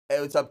Hey,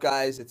 what's up,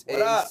 guys? It's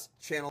What up? Ace,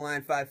 Channel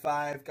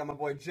 955. Got my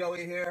boy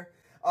Joey here.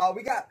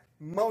 We got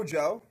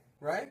Mojo,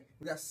 right?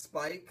 We got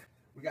Spike.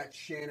 We got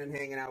Shannon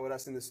hanging out with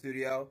us in the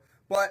studio.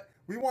 But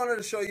we wanted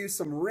to show you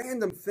some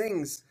random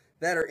things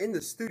that are in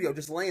the studio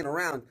just laying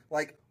around.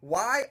 Like,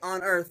 why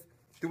on earth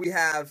do we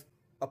have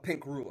a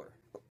pink ruler?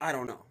 I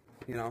don't know,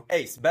 you know?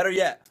 Ace, better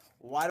yet,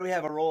 why do we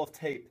have a roll of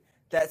tape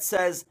that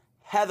says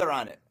Heather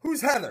on it?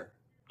 Who's Heather?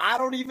 I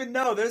don't even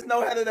know. There's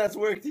no Heather that's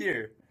worked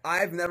here.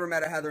 I've never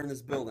met a Heather in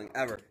this building,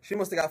 ever. She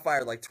must have got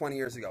fired like 20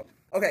 years ago.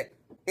 Okay,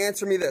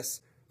 answer me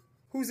this.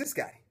 Who's this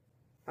guy?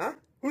 Huh?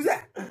 Who's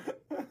that?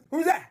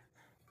 Who's that?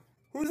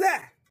 Who's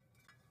that?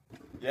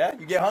 Yeah?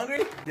 You get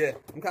hungry? Yeah,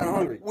 I'm kind of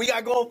hungry. We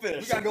got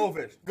goldfish. We got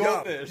goldfish.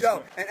 Goldfish.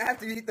 Yo, and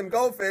after you eat them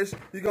goldfish,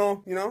 you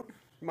go, you know,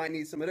 you might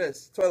need some of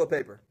this. Toilet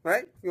paper,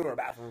 right? You go to the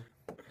bathroom.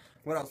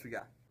 What else we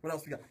got? What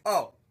else we got?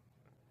 Oh,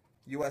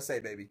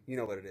 USA, baby. You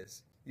know what it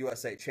is.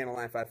 USA, Channel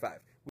 955.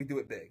 We do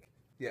it big.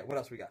 Yeah, what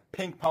else we got?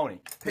 Pink pony.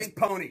 Pink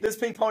pony. This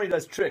pink pony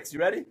does tricks. You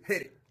ready?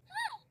 Hit it. Hi,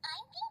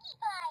 I'm Pinkie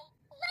Pie.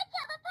 Let's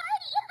have a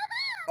party.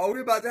 Oh,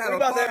 we're about to have We're a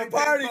about party. to have a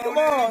party. Pink Come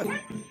pony.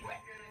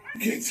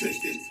 on. Can't twist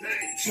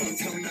it. She'll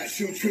tell me that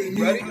she'll trip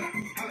me. Ready?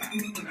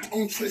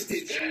 I'm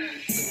twisted.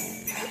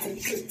 I'm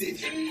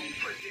twisted.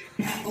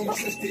 I'm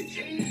twisted.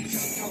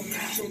 She'll tell me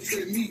that she'll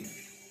trip me.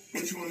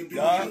 What you wanna do?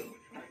 Yeah.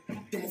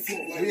 Don't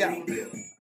float like Yeah. a little bit.